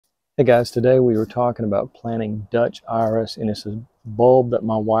Hey guys, today we were talking about planting Dutch iris, and it's a bulb that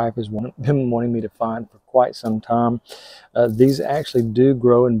my wife has been wanting me to find for quite some time. These actually do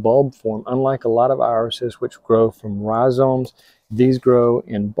grow in bulb form. Unlike a lot of irises which grow from rhizomes, these grow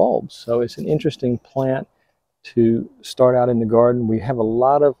in bulbs. So it's an interesting plant to start out in the garden. We have a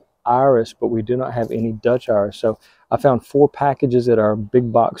lot of iris, but we do not have any Dutch iris. So I found 4 packages at our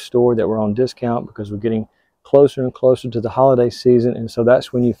big box store that were on discount because we're getting closer and closer to the holiday season, and so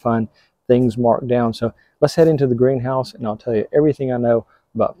that's when you find things marked down. So let's head into the greenhouse and I'll tell you everything I know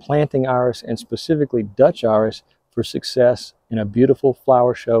about planting iris, and specifically Dutch iris, for success in a beautiful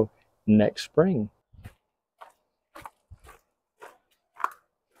flower show next spring.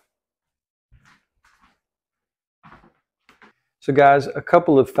 So guys, a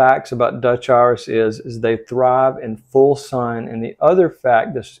couple of facts about Dutch iris is they thrive in full sun, and the other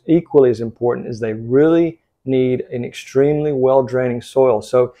fact that's equally as important is they really need an extremely well-draining soil.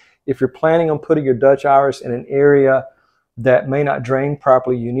 So if you're planning on putting your Dutch iris in an area that may not drain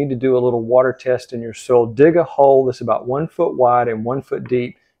properly, you need to do a little water test in your soil. Dig a hole that's about 1 foot wide and 1 foot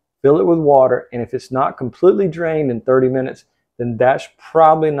deep, fill it with water, and if it's not completely drained in 30 minutes, then that's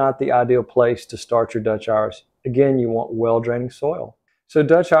probably not the ideal place to start your Dutch iris. Again, you want well-draining soil. So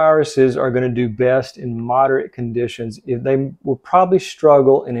Dutch irises are going to do best in moderate conditions. They will probably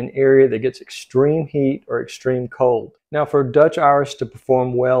struggle in an area that gets extreme heat or extreme cold. Now, for Dutch iris to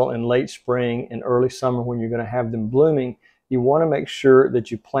perform well in late spring and early summer when you're going to have them blooming, you want to make sure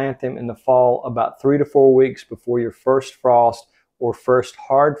that you plant them in the fall about 3 to 4 weeks before your first frost or first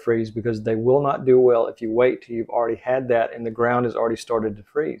hard freeze, because they will not do well if you wait till you've already had that and the ground has already started to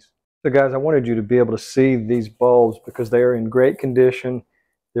freeze. So guys, I wanted you to be able to see these bulbs because they are in great condition.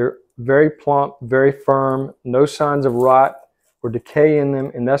 They're very plump, very firm, no signs of rot or decay in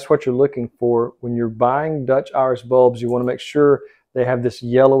them, and that's what you're looking for. When you're buying Dutch iris bulbs, you want to make sure they have this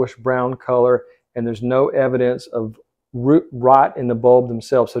yellowish brown color and there's no evidence of rot in the bulb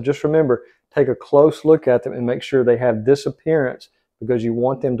themselves. So just remember, take a close look at them and make sure they have this appearance, because you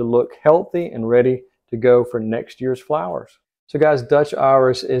want them to look healthy and ready to go for next year's flowers. So guys, Dutch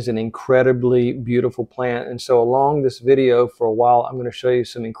iris is an incredibly beautiful plant, and so along this video for a while I'm going to show you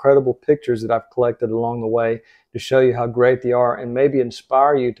some incredible pictures that I've collected along the way to show you how great they are and maybe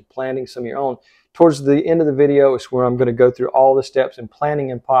inspire you to planting some of your own. Towards the end of the video is where I'm going to go through all the steps in planting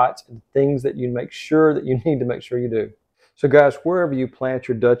in pots and things that you make sure that you need to make sure you do. So guys, wherever you plant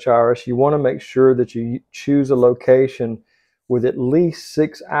your Dutch iris, you want to make sure that you choose a location with at least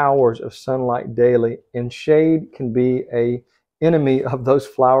 6 hours of sunlight daily, and shade can be a enemy of those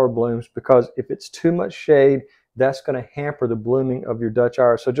flower blooms, because if it's too much shade, that's going to hamper the blooming of your Dutch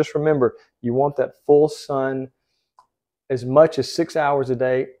iris. So just remember, you want that full sun as much as 6 hours a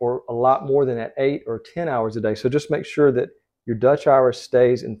day, or a lot more than that, 8 or 10 hours a day. So just make sure that your Dutch iris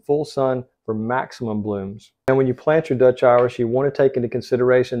stays in full sun for maximum blooms. And when you plant your Dutch iris, you want to take into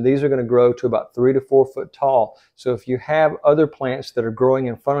consideration these are going to grow to about 3 to 4 foot tall. So if you have other plants that are growing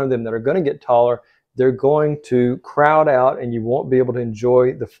in front of them that are going to get taller, they're going to crowd out and you won't be able to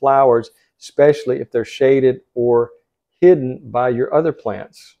enjoy the flowers, especially if they're shaded or hidden by your other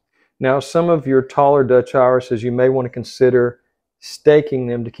plants. Now, some of your taller Dutch irises, you may want to consider staking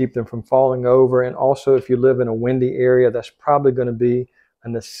them to keep them from falling over. And also, if you live in a windy area, that's probably going to be a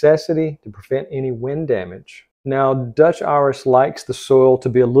necessity to prevent any wind damage. Now, Dutch iris likes the soil to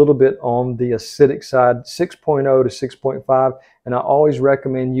be a little bit on the acidic side, 6.0 to 6.5, and I always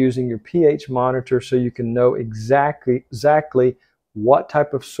recommend using your pH monitor so you can know exactly what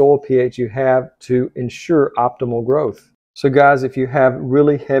type of soil pH you have to ensure optimal growth. So guys, if you have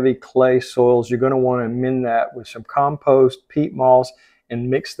really heavy clay soils, you're going to want to amend that with some compost, peat moss, and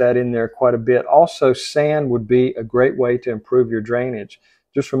mix that in there quite a bit. Also, sand would be a great way to improve your drainage.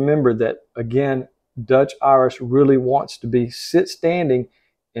 Just remember that, again, Dutch iris really wants to be standing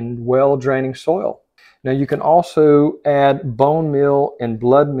in well-draining soil. Now, you can also add bone meal and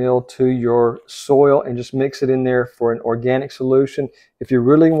blood meal to your soil and just mix it in there for an organic solution. If you're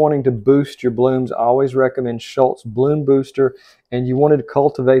really wanting to boost your blooms, I always recommend Schultz Bloom Booster, and you wanted to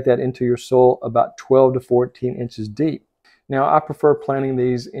cultivate that into your soil about 12 to 14 inches deep. Now, I prefer planting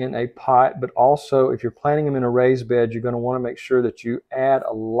these in a pot, but also if you're planting them in a raised bed, you're going to want to make sure that you add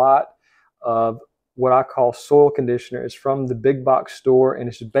a lot of what I call soil conditioner. It's from the big box store, and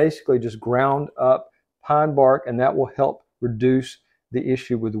it's basically just ground up pine bark, and that will help reduce the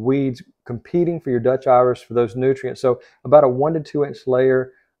issue with weeds competing for your Dutch iris for those nutrients. So about a 1 to 2 inch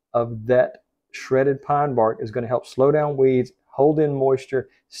layer of that shredded pine bark is going to help slow down weeds, hold in moisture,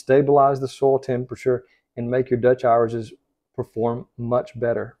 stabilize the soil temperature, and make your Dutch irises perform much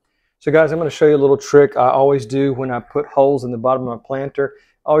better. So guys, I'm going to show you a little trick I always do when I put holes in the bottom of my planter.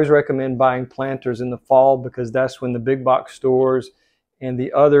 I always recommend buying planters in the fall because that's when the big box stores and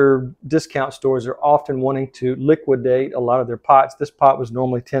the other discount stores are often wanting to liquidate a lot of their pots. This pot was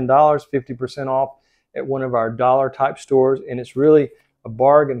normally $10, 50% off at one of our dollar type stores, and it's really a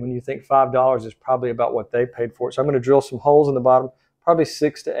bargain when you think $5 is probably about what they paid for it. So I'm going to drill some holes in the bottom, probably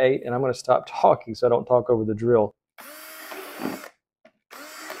 6 to 8, and I'm going to stop talking so I don't talk over the drill.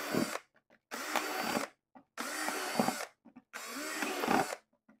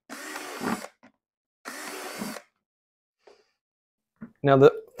 Now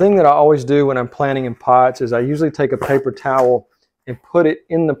the thing that I always do when I'm planting in pots is I usually take a paper towel and put it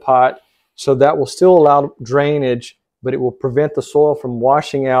in the pot, so that will still allow drainage, but it will prevent the soil from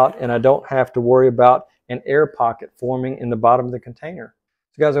washing out, and I don't have to worry about an air pocket forming in the bottom of the container.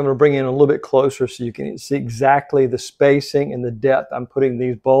 So guys, I'm going to bring in a little bit closer so you can see exactly the spacing and the depth I'm putting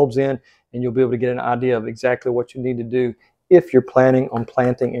these bulbs in, and you'll be able to get an idea of exactly what you need to do if you're planning on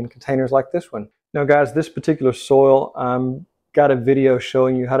planting in containers like this one. Now guys, this particular soil, got a video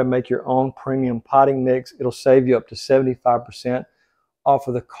showing you how to make your own premium potting mix. It'll save you up to 75% off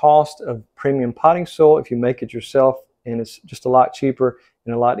of the cost of premium potting soil if you make it yourself, and it's just a lot cheaper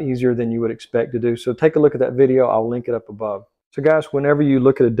and a lot easier than you would expect to do. So take a look at that video. I'll link it up above. So guys, whenever you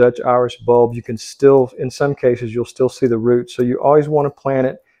look at a Dutch Iris bulb, you can still, in some cases, you'll still see the roots. So you always want to plant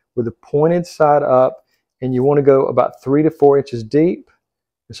it with the pointed side up, and you want to go about 3 to 4 inches deep.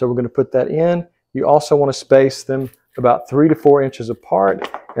 And so we're going to put that in. You also want to space them about 3 to 4 inches apart,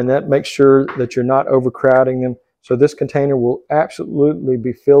 and that makes sure that you're not overcrowding them. So this container will absolutely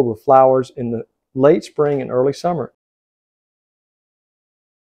be filled with flowers in the late spring and early summer.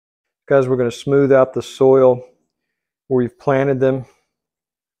 Guys, we're going to smooth out the soil where we've planted them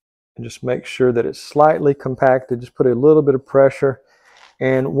and just make sure that it's slightly compacted. Just put a little bit of pressure.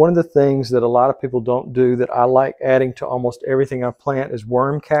 And one of the things that a lot of people don't do that I like adding to almost everything I plant is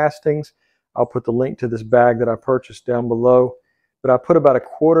worm castings. I'll put the link to this bag that I purchased down below. But I put about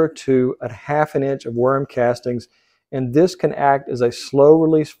 1/4 to 1/2 inch of worm castings, and this can act as a slow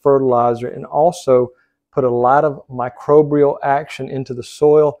release fertilizer and also put a lot of microbial action into the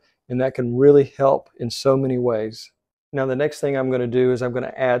soil, and that can really help in so many ways. Now the next thing I'm going to do is I'm going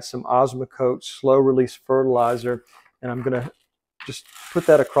to add some Osmocote slow release fertilizer, and I'm going to just put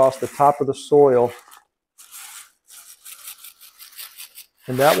that across the top of the soil,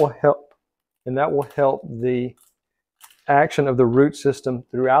 and that will help the action of the root system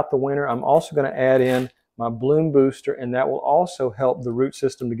throughout the winter. I'm also going to add in my bloom booster, and that will also help the root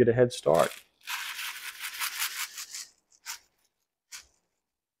system to get a head start.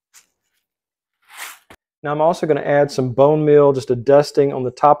 Now I'm also going to add some bone meal, just a dusting on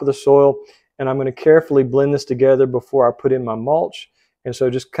the top of the soil, and I'm going to carefully blend this together before I put in my mulch. And so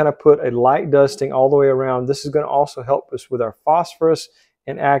just kind of put a light dusting all the way around. This is going to also help us with our phosphorus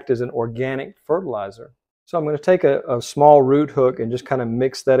and act as an organic fertilizer. So I'm going to take a small root hook and just kind of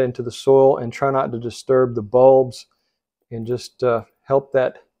mix that into the soil and try not to disturb the bulbs, and just help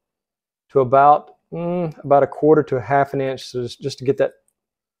that to about 1/4 to 1/2 inch, so just to get that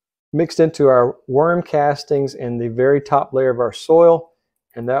mixed into our worm castings and the very top layer of our soil,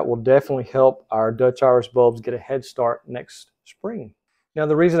 and that will definitely help our Dutch Iris bulbs get a head start next spring. Now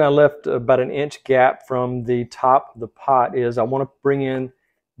the reason I left about 1 inch gap from the top of the pot is I want to bring in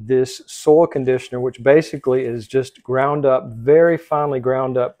this soil conditioner, which basically is just ground up, very finely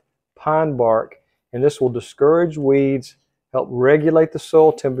ground up pine bark, and this will discourage weeds, help regulate the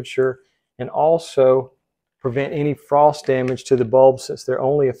soil temperature, and also prevent any frost damage to the bulbs since they're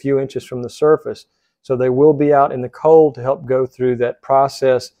only a few inches from the surface. So they will be out in the cold to help go through that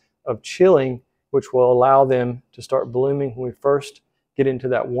process of chilling, which will allow them to start blooming when we first get into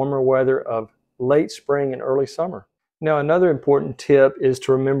that warmer weather of late spring and early summer. Now another important tip is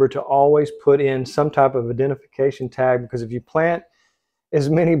to remember to always put in some type of identification tag, because if you plant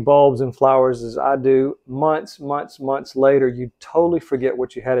as many bulbs and flowers as I do, months later, you totally forget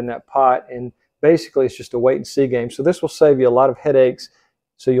what you had in that pot, and basically it's just a wait and see game. So this will save you a lot of headaches,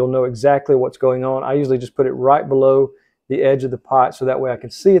 so you'll know exactly what's going on. I usually just put it right below the edge of the pot, so that way I can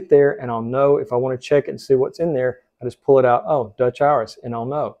see it there and I'll know if I want to check it and see what's in there. I just pull it out, oh, Dutch Iris, and I'll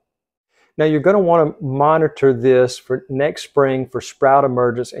know. Now you're going to want to monitor this for next spring for sprout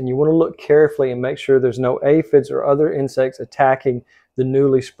emergence, and you want to look carefully and make sure there's no aphids or other insects attacking the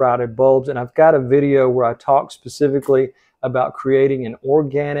newly sprouted bulbs. And I've got a video where I talk specifically about creating an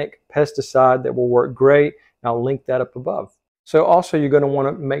organic pesticide that will work great, and I'll link that up above. So also you're going to want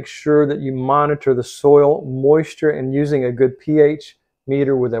to make sure that you monitor the soil moisture, and using a good pH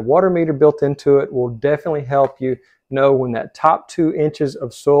meter with a water meter built into it will definitely help you know when that top 2 inches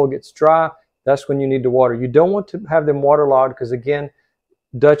of soil gets dry. That's when you need to water. You don't want to have them waterlogged, because again,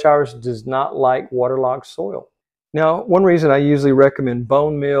 Dutch iris does not like waterlogged soil. Now, one reason I usually recommend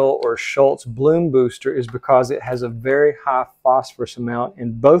bone meal or Schultz bloom booster is because it has a very high phosphorus amount,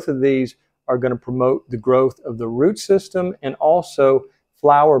 and both of these are going to promote the growth of the root system and also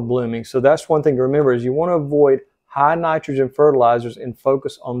flower blooming. So that's one thing to remember, is you want to avoid high nitrogen fertilizers and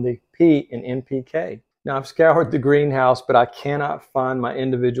focus on the P in NPK. Now, I've scoured the greenhouse, but I cannot find my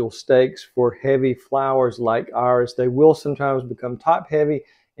individual stakes for heavy flowers like iris. They will sometimes become top heavy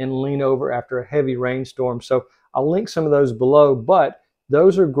and lean over after a heavy rainstorm. So I'll link some of those below, but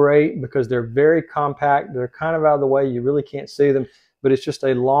those are great because they're very compact. They're kind of out of the way. You really can't see them, but it's just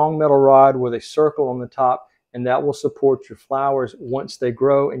a long metal rod with a circle on the top, and that will support your flowers once they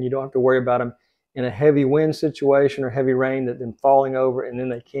grow, and you don't have to worry about them in a heavy wind situation or heavy rain that them falling over and then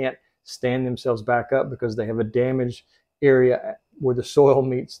they can't stand themselves back up because they have a damaged area where the soil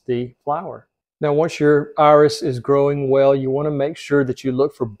meets the flower. Now, once your iris is growing well, you want to make sure that you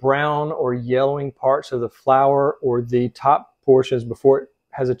look for brown or yellowing parts of the flower or the top portions before it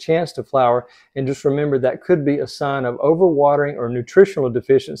has a chance to flower. And just remember, that could be a sign of overwatering or nutritional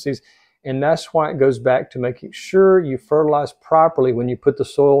deficiencies. And that's why it goes back to making sure you fertilize properly when you put the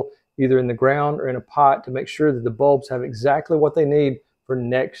soil either in the ground or in a pot to make sure that the bulbs have exactly what they need for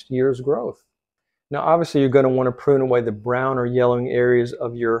next year's growth. Now, obviously, you're going to want to prune away the brown or yellowing areas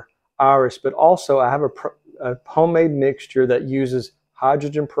of your iris, but also I have a homemade mixture that uses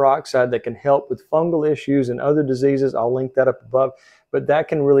hydrogen peroxide that can help with fungal issues and other diseases. I'll link that up above, but that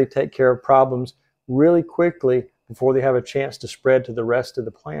can really take care of problems really quickly before they have a chance to spread to the rest of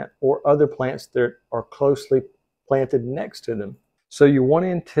the plant or other plants that are closely planted next to them. So you want to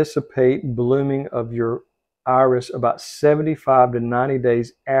anticipate blooming of your iris about 75 to 90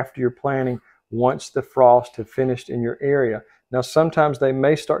 days after your planting, once the frost have finished in your area. Now, sometimes they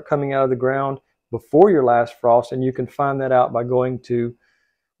may start coming out of the ground before your last frost, and you can find that out by going to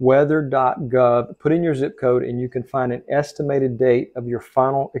weather.gov, put in your zip code, and you can find an estimated date of your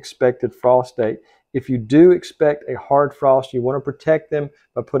final expected frost date. If you do expect a hard frost, you want to protect them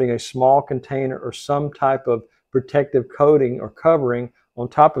by putting a small container or some type of protective coating or covering on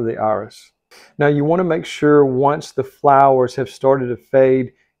top of the iris. Now, you want to make sure once the flowers have started to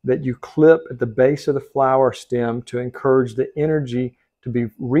fade that you clip at the base of the flower stem to encourage the energy to be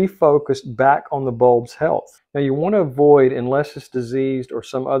refocused back on the bulb's health. Now, you want to avoid, unless it's diseased or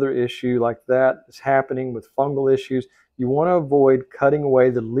some other issue like that is happening with fungal issues, you want to avoid cutting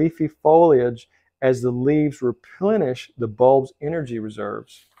away the leafy foliage as the leaves replenish the bulb's energy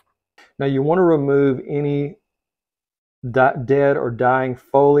reserves. Now, you want to remove any dead or dying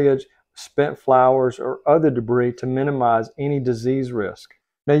foliage, spent flowers, or other debris to minimize any disease risk.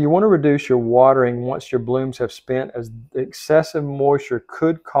 Now, you want to reduce your watering once your blooms have spent, as excessive moisture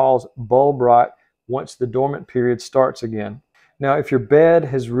could cause bulb rot once the dormant period starts again. Now, if your bed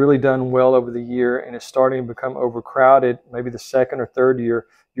has really done well over the year and is starting to become overcrowded, maybe the second or third year,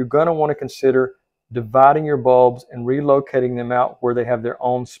 you're going to want to consider dividing your bulbs and relocating them out where they have their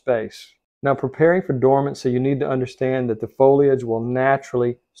own space. Now, preparing for dormancy, you need to understand that the foliage will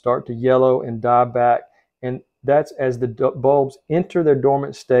naturally start to yellow and die back, and that's as the bulbs enter their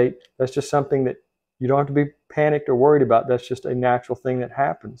dormant state. That's just something that you don't have to be panicked or worried about. That's just a natural thing that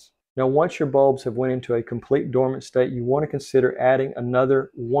happens. Now, once your bulbs have went into a complete dormant state, you want to consider adding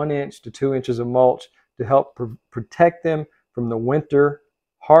another 1 inch to 2 inches of mulch to help protect them from the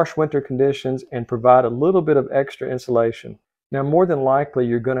harsh winter conditions and provide a little bit of extra insulation. Now, more than likely,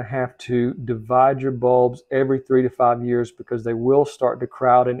 you're going to have to divide your bulbs every 3 to 5 years because they will start to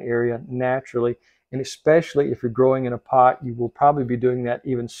crowd an area naturally. And especially if you're growing in a pot, you will probably be doing that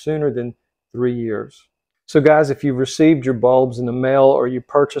even sooner than 3 years. So guys, if you've received your bulbs in the mail or you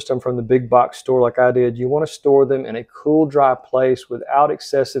purchased them from the big box store like I did, you want to store them in a cool, dry place without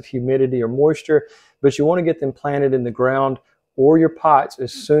excessive humidity or moisture, but you want to get them planted in the ground or your pots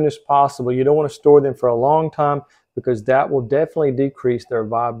as soon as possible. You don't want to store them for a long time because that will definitely decrease their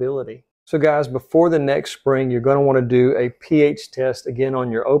viability. So guys, before the next spring, you're going to want to do a pH test again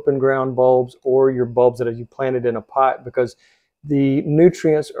on your open ground bulbs or your bulbs that you planted in a pot, because the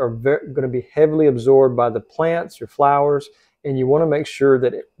nutrients are going to be heavily absorbed by the plants, your flowers, and you want to make sure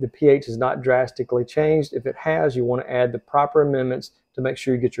that the pH is not drastically changed. If it has, you want to add the proper amendments to make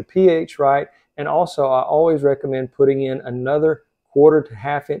sure you get your pH right. And also, I always recommend putting in another 1/4 to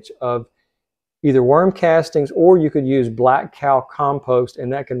 1/2 inch of either worm castings, or you could use black cow compost,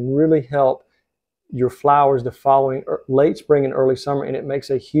 and that can really help your flowers the following late spring and early summer. And it makes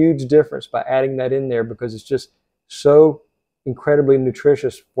a huge difference by adding that in there because it's just so incredibly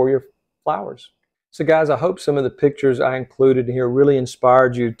nutritious for your flowers. So guys, I hope some of the pictures I included here really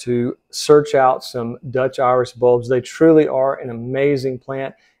inspired you to search out some Dutch iris bulbs. They truly are an amazing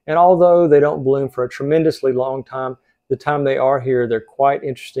plant. And although they don't bloom for a tremendously long time, the time they are here, they're quite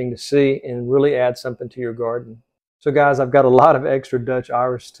interesting to see and really add something to your garden. So guys, I've got a lot of extra Dutch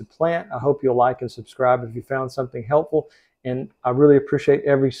iris to plant. I hope you'll like and subscribe if you found something helpful. And I really appreciate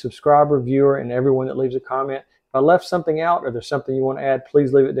every subscriber, viewer, and everyone that leaves a comment. If I left something out or there's something you want to add,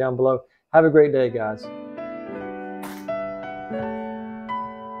 please leave it down below. Have a great day, guys.